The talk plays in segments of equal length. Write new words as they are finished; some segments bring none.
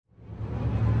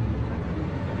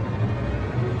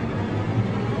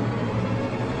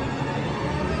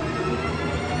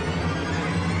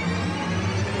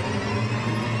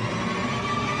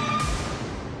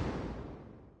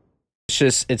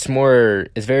it's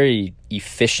very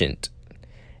efficient.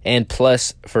 And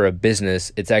plus, for a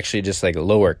business, it's actually just like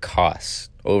lower costs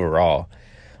overall.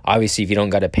 Obviously, if you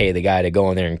don't got to pay the guy to go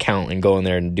in there and count and go in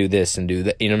there and do this and do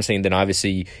that, you know what I'm saying? Then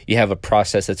obviously you have a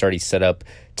process that's already set up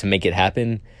to make it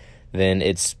happen. Then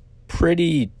it's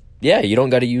pretty, you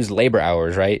don't got to use labor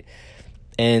hours, right?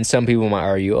 And some people might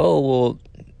argue, oh, well,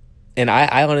 and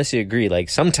I honestly agree. Like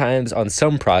sometimes on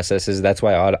some processes, that's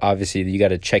why obviously you got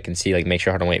to check and see, like make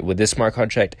sure, would this smart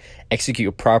contract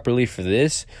execute properly for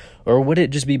this? Or would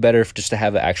it just be better just to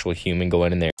have an actual human go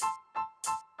in there?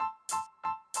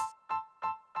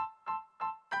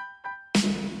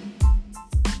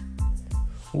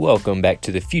 Welcome back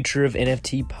to the Future of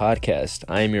NFT podcast.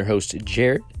 I am your host,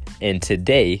 Jared. And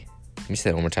today, let me say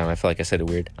that one more time. I feel like I said it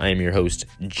weird. I am your host,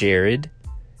 Jared.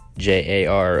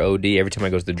 Jarrod. Every time I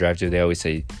go to the drive-thru, they always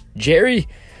say, Jerry.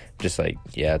 Just like,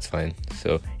 yeah, it's fine.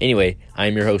 So anyway, I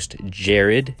am your host,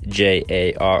 Jared.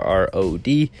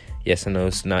 Jarrod. Yes, I know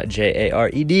it's not Jared.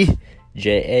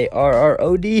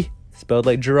 Jarrod. Spelled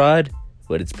like Gerard,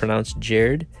 but it's pronounced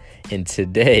Jared. And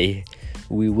today,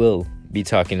 we will be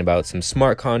talking about some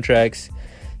smart contracts,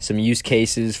 some use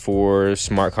cases for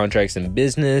smart contracts in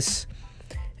business,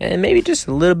 and maybe just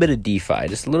a little bit of DeFi,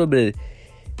 just a little bit of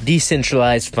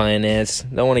decentralized finance.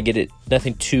 Don't want to get it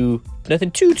nothing too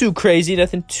crazy,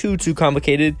 nothing too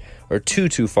complicated or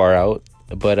too far out,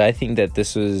 but I think that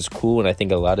this is cool and I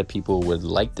think a lot of people would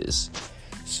like this.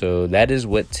 So that is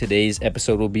what today's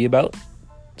episode will be about.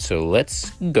 So let's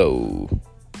go.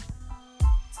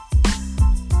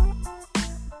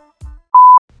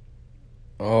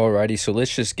 Alrighty, so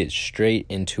let's just get straight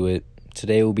into it.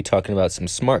 Today we'll be talking about some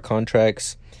smart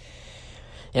contracts.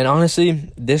 And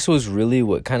honestly, this was really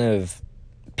what kind of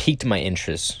piqued my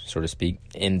interest, so to speak,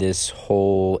 in this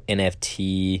whole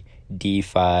NFT,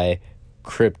 DeFi,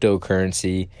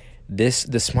 cryptocurrency. The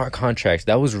smart contracts,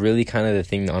 that was really kind of the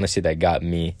thing, honestly, that got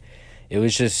me. It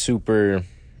was just super,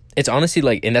 it's honestly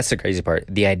like, and that's the crazy part,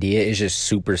 the idea is just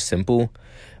super simple,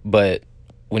 but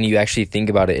when you actually think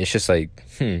about it, it's just like,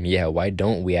 why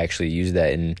don't we actually use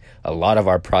that in a lot of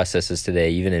our processes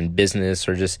today, even in business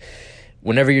or just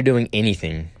whenever you're doing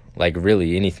anything, like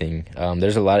really anything.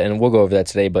 There's a lot, and we'll go over that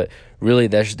today, but really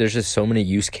there's just so many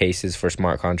use cases for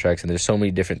smart contracts, and there's so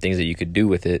many different things that you could do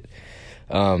with it.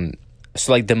 So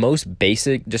like the most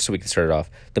basic, just so we can start it off,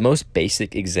 the most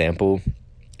basic example,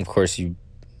 of course you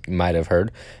might have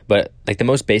heard, but like the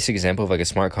most basic example of like a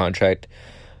smart contract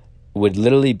would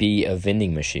literally be a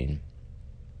vending machine.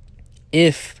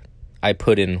 If I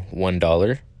put in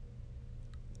 $1,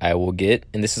 I will get,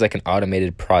 and this is like an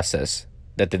automated process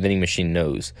that the vending machine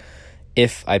knows.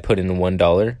 If I put in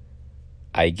 $1,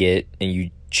 I get, and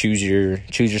you choose your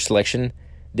selection,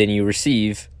 then you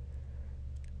receive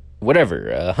whatever,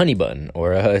 a honey bun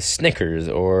or a Snickers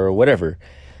or whatever.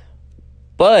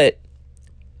 But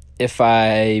if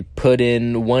I put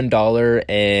in $1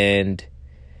 and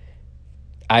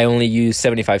I only use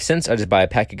 75 cents, I just buy a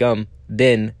pack of gum,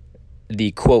 then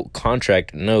the quote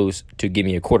contract knows to give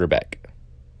me a quarterback,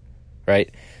 right?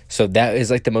 So that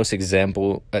is like the most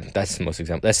example. That's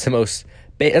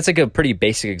like a pretty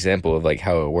basic example of like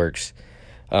how it works,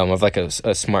 of like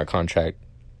a smart contract.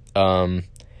 And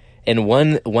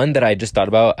one that I just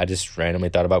randomly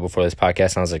thought about before this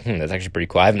podcast, and I was like, that's actually pretty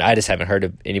cool. I just haven't heard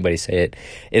of anybody say it.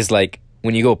 Is like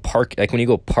when you go park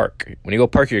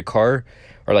your car,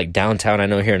 or like downtown. I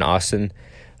know here in Austin,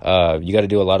 you got to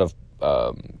do a lot of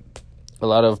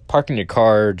parking your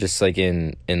car, just like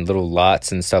in little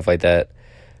lots and stuff like that.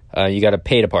 You got to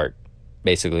pay to park,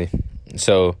 basically.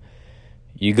 So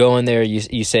you go in there,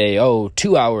 you say,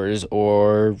 2 hours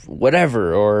or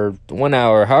whatever, or 1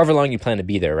 hour, however long you plan to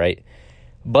be there, right?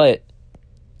 But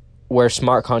where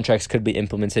smart contracts could be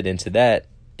implemented into that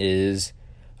is,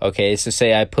 okay, so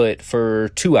say I put for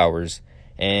 2 hours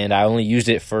and I only used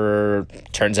it for,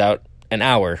 turns out, an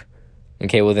hour.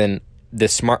 Okay, well then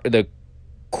the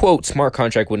quote smart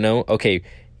contract would know, okay,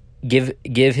 give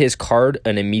his card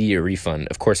an immediate refund.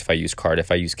 Of course, if I use card,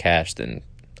 if I use cash, then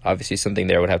obviously something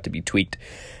there would have to be tweaked.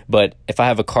 But if I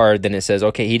have a card, then it says,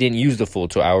 okay, he didn't use the full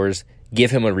 2 hours, give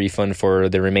him a refund for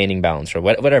the remaining balance or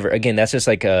whatever. Again, that's just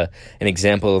like an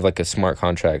example of like a smart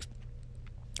contract.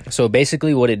 So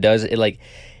basically what it does,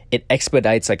 it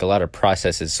expedites like a lot of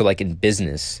processes. So like in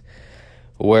business,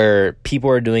 where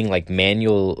people are doing like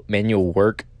manual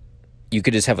work, you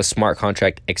could just have a smart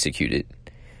contract executed.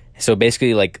 So basically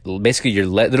you're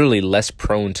literally less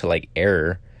prone to like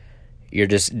error. You're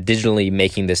just digitally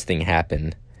making this thing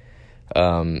happen.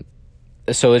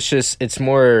 So it's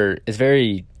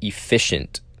very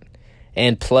efficient,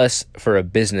 and plus for a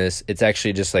business, it's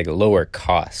actually just like lower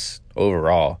costs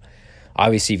overall.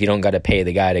 obviously, if you don't got to pay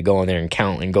the guy to go in there and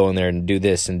count and go in there and do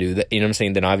this and do that, you know what I'm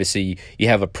saying? Then obviously you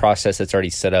have a process that's already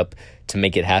set up to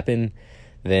make it happen.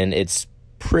 Then it's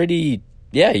pretty,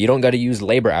 yeah, you don't got to use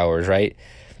labor hours, right?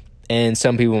 And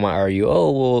some people might argue,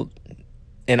 oh, well,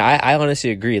 and I honestly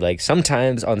agree. Like,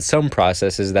 sometimes on some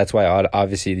processes, that's why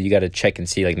obviously you got to check and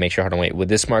see, like, make sure, hold on, wait, would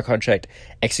this smart contract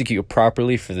execute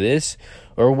properly for this?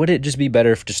 Or would it just be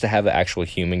better just to have an actual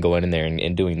human going in there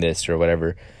and doing this or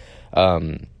whatever?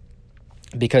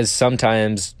 Because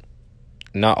sometimes,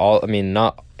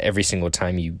 not every single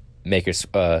time you make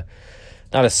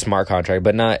not a smart contract,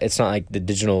 but it's not like the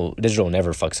digital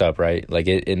never fucks up, right? Like,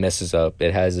 it messes up.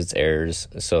 It has its errors.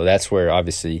 So that's where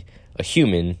obviously a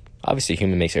human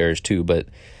makes errors too, but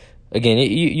again,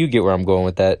 you get where I'm going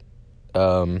with that.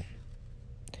 And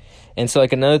so,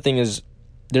 like, another thing is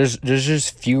there's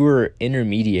just fewer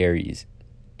intermediaries.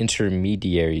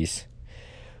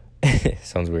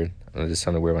 Sounds weird. It just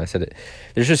sounded weird when I said it.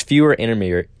 There's just fewer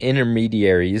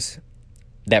intermediaries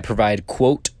that provide,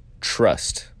 quote,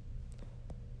 trust,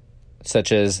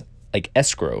 such as, like,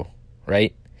 escrow,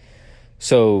 right?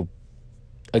 So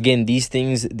again, these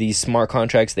smart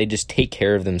contracts, they just take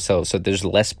care of themselves. So there's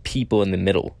less people in the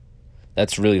middle.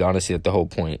 That's really honestly the whole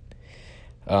point.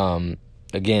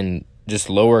 Again, just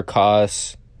lower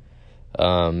costs.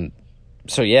 So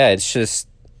yeah, that's just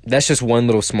one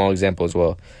little small example as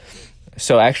well.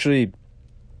 So actually,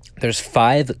 there's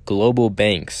 5 global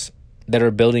banks that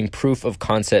are building proof of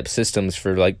concept systems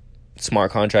for, like,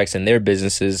 smart contracts in their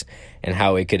businesses and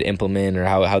how it could implement, or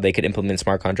how they could implement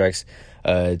smart contracts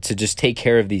to just take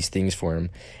care of these things for them.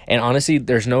 And honestly,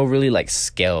 there's no really, like,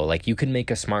 scale. Like, you can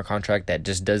make a smart contract that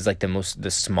just does, like,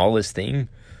 the smallest thing,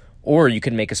 or you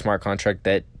can make a smart contract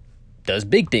that does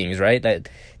big things, right? That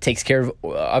takes care of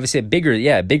obviously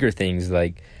bigger things,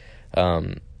 like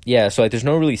so, like, there's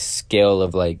no really scale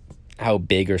of, like, how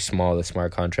big or small the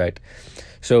smart contract.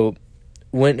 So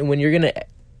when you're gonna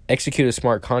execute a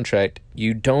smart contract,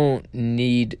 you don't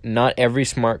need, not every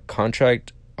smart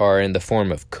contract are in the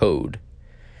form of code.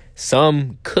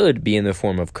 Some could be in the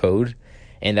form of code,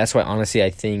 and that's why honestly I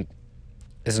think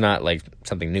it's not, like,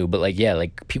 something new, but, like, yeah,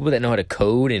 like, people that know how to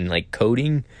code and, like,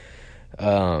 coding,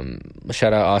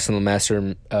 shout out Austin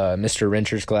Lemaster, Mr.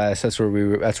 Rencher's class. That's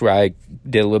where I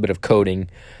did a little bit of coding,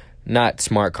 not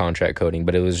smart contract coding,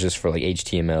 but it was just for, like,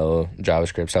 HTML,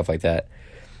 JavaScript, stuff like that.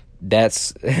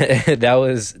 That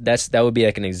would be,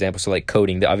 like, an example. So, like,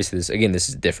 coding, obviously this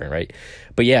is different, right?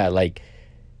 But yeah, like,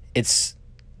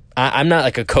 I'm not,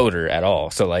 like, a coder at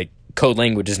all. So, like, code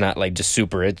language is not, like, just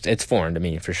super, it's foreign to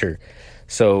me for sure.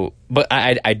 So, but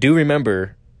I do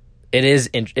remember it is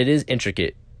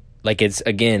intricate. Like, it's,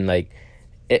 again, like,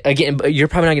 but you're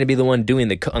probably not going to be the one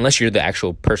doing unless you're the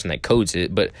actual person that codes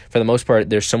it. But for the most part,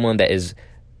 there's someone that is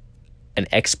an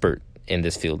expert in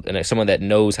this field, and someone that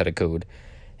knows how to code,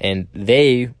 and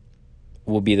they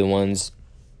will be the ones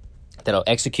that'll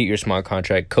execute your smart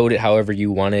contract, code it however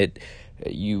you want it.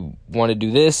 You want to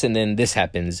do this, and then this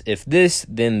happens. If this,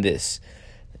 then this,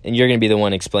 and you're going to be the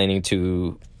one explaining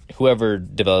to whoever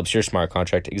develops your smart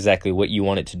contract exactly what you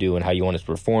want it to do and how you want it to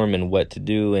perform and what to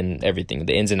do and everything,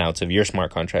 the ins and outs of your smart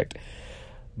contract.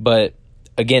 But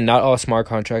again, not all smart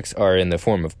contracts are in the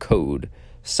form of code.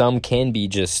 Some can be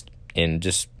just in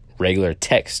just regular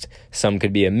text. Some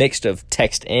could be a mix of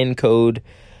text and code.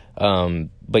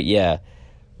 But yeah,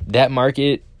 the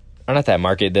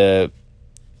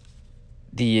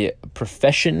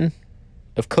profession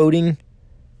of coding,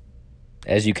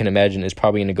 as you can imagine, is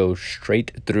probably going to go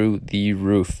straight through the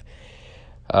roof.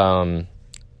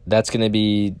 That's going to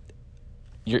be...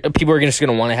 people are just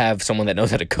going to want to have someone that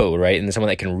knows how to code, right? And someone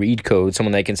that can read code,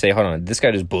 someone that can say, hold on, this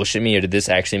guy just bullshit me, or did this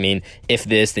actually mean if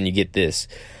this, then you get this,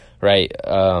 right?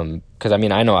 Because, I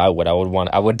mean, I know I would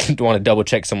want to double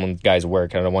check some guy's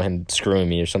work. I don't want him screwing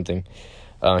me or something.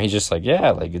 He's just like,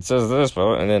 yeah, like, it says this,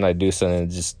 bro, and then I do something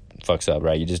and it just fucks up,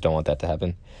 right? You just don't want that to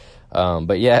happen.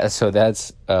 But yeah, so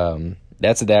that's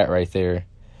that right there.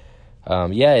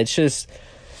 Yeah, it's just,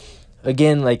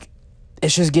 again, like,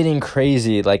 it's just getting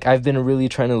crazy. Like, I've been really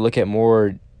trying to look at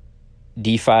more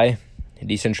DeFi,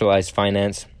 decentralized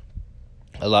finance,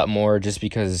 a lot more, just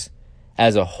because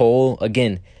as a whole,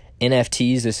 again,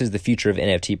 NFTs, this is the future of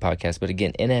NFT podcast, but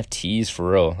again, NFTs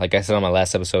for real, like I said on my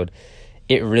last episode,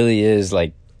 it really is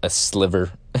like a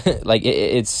sliver. Like,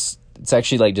 it's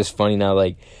actually, like, just funny now,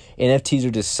 like, NFTs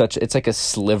are just it's like a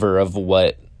sliver of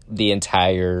what the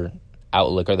entire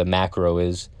outlook or the macro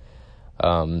is.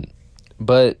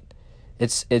 But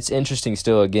it's interesting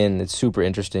still. Again, it's super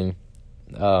interesting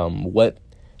what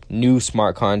new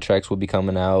smart contracts will be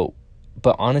coming out.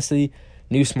 But honestly,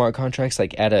 new smart contracts,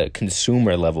 like, at a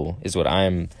consumer level is what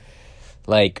I'm,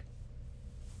 like,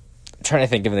 trying to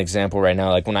think of an example right now.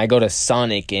 Like when I go to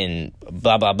Sonic and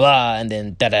blah, blah, blah, and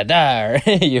then da-da-da,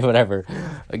 or whatever.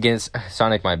 Against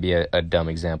Sonic might be a dumb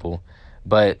example.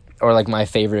 But, or like my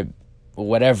favorite,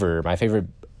 whatever, my favorite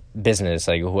business,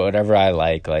 like whatever I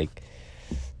like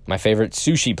my favorite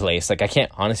sushi place. Like I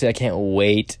can't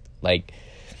wait. Like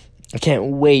I can't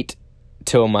wait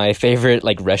till my favorite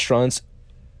like restaurants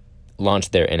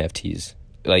launch their NFTs.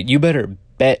 Like you better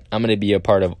bet I'm going to be a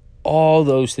part of all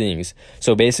those things.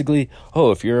 So basically,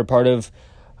 if you're a part of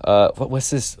what's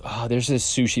this? Oh, there's this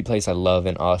sushi place I love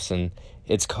in Austin.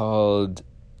 It's called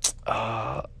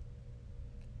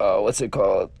what's it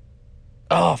called?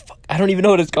 Oh, fuck. I don't even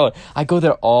know what it's called. I go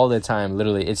there all the time,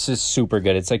 literally. It's just super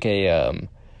good. It's like a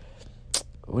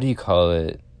what do you call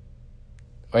it?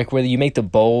 Like where you make the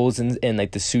bowls and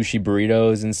like the sushi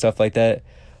burritos and stuff like that.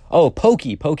 Oh, Poke.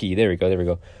 There we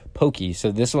go. Poke.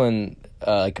 So this one,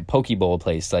 like a Poke Bowl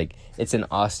place, like it's in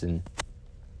Austin.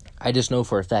 I just know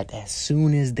for a fact, as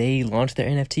soon as they launch their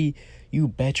NFT, you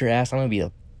bet your ass I'm going to be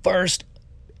the first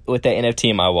with that NFT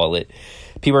in my wallet.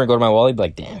 People are going to go to my wallet and be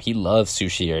like, damn, he loves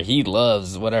sushi, or he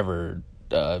loves whatever,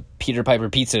 Peter Piper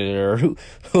Pizza, or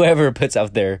whoever puts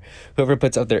out their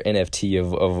NFT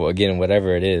of again,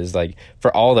 whatever it is. Like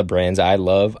for all the brands I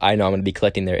love, I know I'm going to be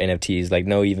collecting their NFTs, like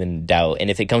no even doubt. And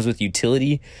if it comes with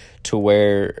utility to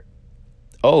where,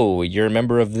 you're a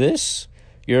member of this,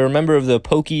 you're a member of the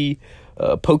Poke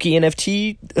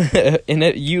NFT, and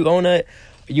you own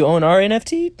our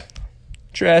NFT,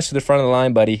 get your ass to the front of the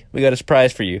line, buddy. We got a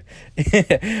surprise for you.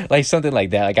 Like something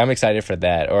like that. Like I'm excited for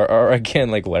that. Or again,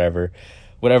 like whatever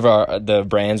the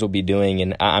brands will be doing,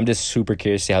 and I'm just super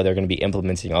curious to see how they're going to be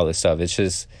implementing all this stuff.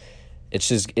 It's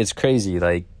crazy.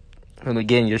 Like, and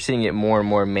again, you're seeing it more and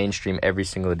more mainstream every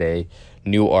single day.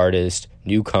 New artists,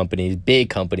 new companies,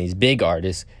 big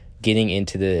artists getting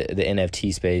into the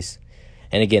NFT space.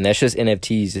 And again, that's just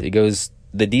NFTs. It goes,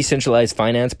 the decentralized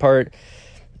finance part,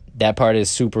 that part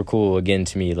is super cool again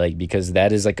to me, like, because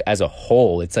that is like as a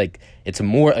whole, it's like, it's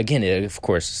more, again, of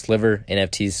course, Sliver,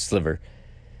 NFTs, Sliver.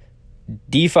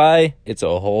 DeFi, it's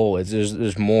a whole,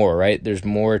 there's more, right? There's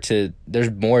more to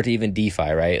even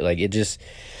DeFi, right? Like there's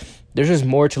just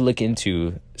more to look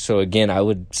into. So again, I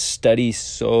would study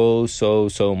so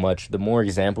much. The more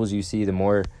examples you see, the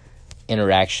more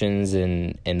interactions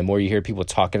and the more you hear people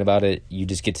talking about it, you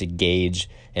just get to gauge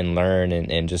and learn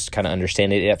and just kind of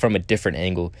understand it from a different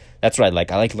angle. That's what I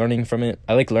like. I like learning from it.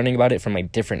 I like learning about it from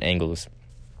like different angles.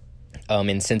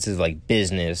 In senses like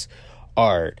business,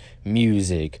 art,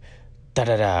 music,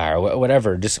 or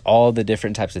whatever, just all the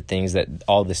different types of things that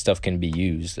all this stuff can be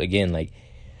used. Again, like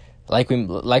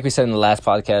we said in the last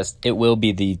podcast,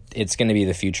 it's going to be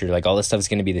the future. Like all this stuff is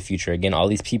going to be the future. Again, all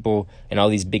these people and all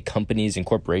these big companies and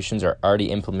corporations are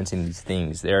already implementing these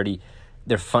things. They're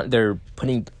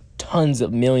putting tons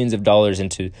of millions of dollars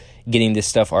into getting this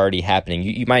stuff already happening.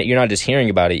 You're not just hearing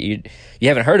about it. You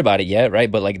haven't heard about it yet,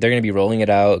 right? But like they're going to be rolling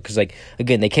it out because like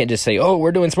again, they can't just say,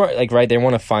 we're doing smart, like, right? They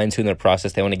want to fine tune their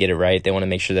process. They want to get it right. They want to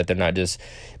make sure that they're not just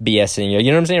BSing. You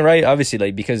know what I'm saying, right? Obviously,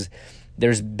 like because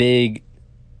there's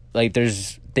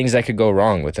things that could go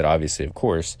wrong with it, obviously, of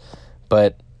course.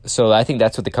 But so I think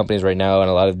that's what the companies right now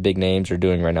and a lot of big names are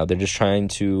doing right now. They're just trying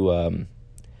to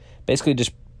basically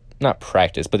just not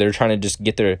practice, but they're trying to just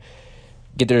get their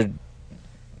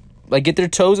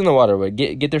toes in the water,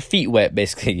 get their feet wet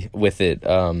basically with it,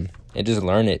 and just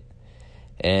learn it.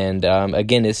 And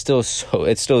again, it's still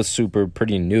super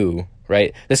pretty new,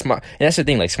 right? And that's the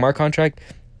thing, like smart contract.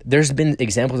 There's been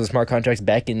examples of smart contracts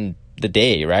back in the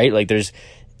day, right? Like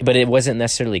but it wasn't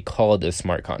necessarily called a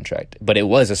smart contract, but it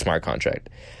was a smart contract.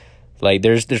 Like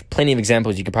there's plenty of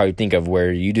examples you could probably think of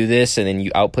where you do this and then you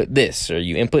output this, or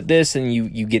you input this and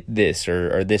you get this,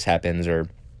 or this happens, or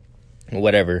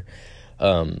whatever.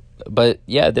 But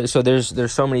yeah, so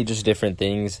there's so many just different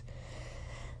things,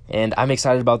 and I'm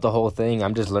excited about the whole thing.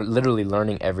 I'm just literally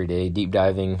learning every day, deep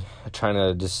diving, trying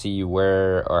to just see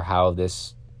where or how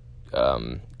this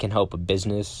can help a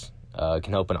business,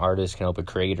 can help an artist, can help a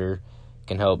creator,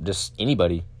 can help just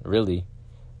anybody, really.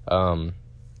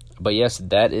 But yes,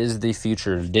 that is the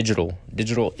future. Digital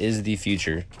is the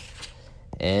future,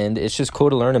 and it's just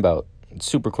cool to learn about. It's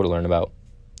super cool to learn about.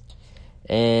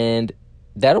 And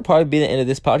that'll probably be the end of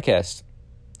this podcast.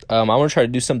 I want to try to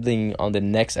do something on the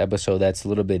next episode that's a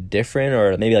little bit different,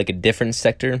 or maybe like a different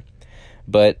sector.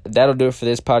 But that'll do it for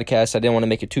this podcast. I didn't want to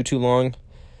make it too long.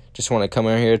 Just want to come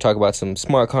in here, talk about some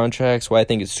smart contracts, why I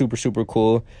think it's super, super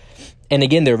cool. And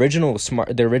again, the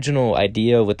original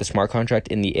idea with the smart contract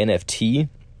in the NFT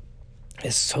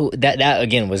is so that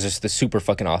again was just the super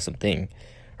fucking awesome thing,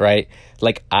 right?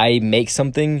 Like I make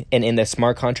something, and in the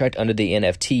smart contract under the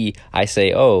NFT, I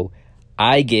say,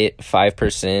 I get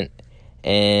 5%,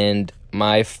 and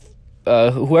my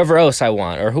whoever else I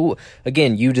want, or who,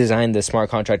 again, you design the smart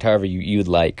contract however you'd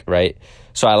like, right?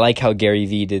 So I like how Gary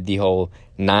Vee did the whole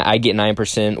I get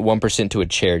 9%, 1% to a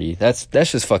charity. That's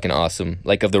just fucking awesome.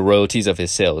 Like, of the royalties of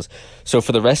his sales. So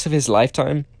for the rest of his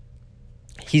lifetime,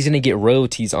 he's gonna get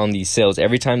royalties on these sales.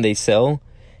 Every time they sell,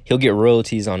 he'll get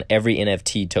royalties on every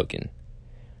NFT token,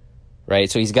 right?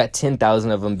 So he's got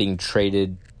 10,000 of them being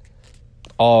traded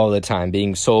all the time,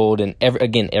 being sold, and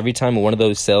every time one of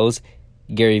those sells,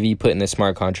 Gary Vee put in the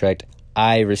smart contract,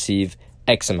 I receive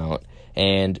X amount,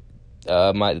 and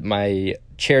my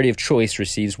charity of choice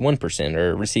receives 1%,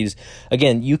 or receives,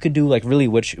 again, you could do like really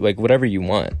whatever you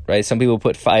want, right? Some people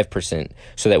put 5%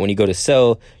 so that when you go to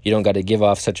sell, you don't got to give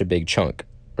off such a big chunk,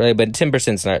 right? But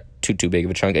 10% is not too big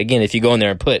of a chunk. Again, if you go in there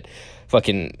and put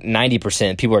fucking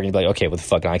 90%, people are gonna be like, okay, what the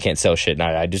fuck, I can't sell shit, and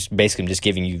I just basically, I'm just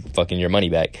giving you fucking your money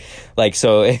back. Like,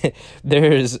 so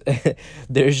there's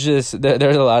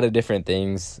a lot of different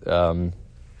things,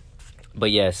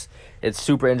 but yes, it's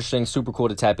super interesting, super cool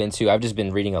to tap into. I've just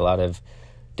been reading a lot of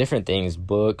different things,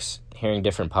 books, hearing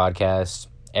different podcasts,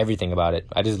 everything about it.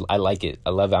 I like it. I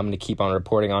love it. I'm gonna keep on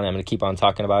reporting on it. I'm gonna keep on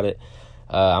talking about it.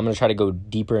 I'm gonna try to go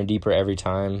deeper and deeper every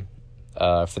time.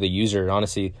 For the user,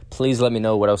 honestly, please let me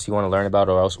know what else you want to learn about,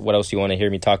 or what else you want to hear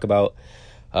me talk about,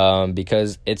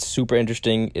 because it's super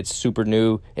interesting, it's super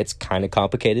new, it's kind of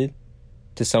complicated.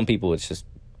 To some people, it's just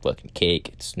fucking cake,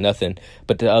 it's nothing,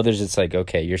 but to others, it's like,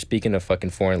 okay, you're speaking a fucking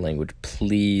foreign language,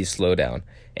 please slow down.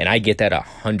 And I get that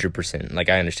 100%, like,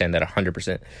 I understand that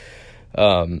 100%.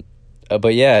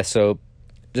 But yeah, so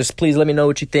just please let me know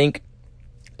what you think.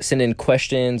 Send in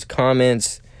questions,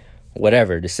 comments,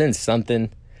 whatever, just send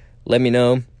something. Let me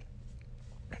know.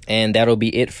 And that'll be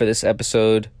it for this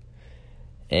episode.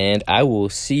 And I will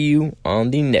see you on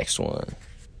the next one.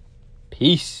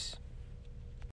 Peace.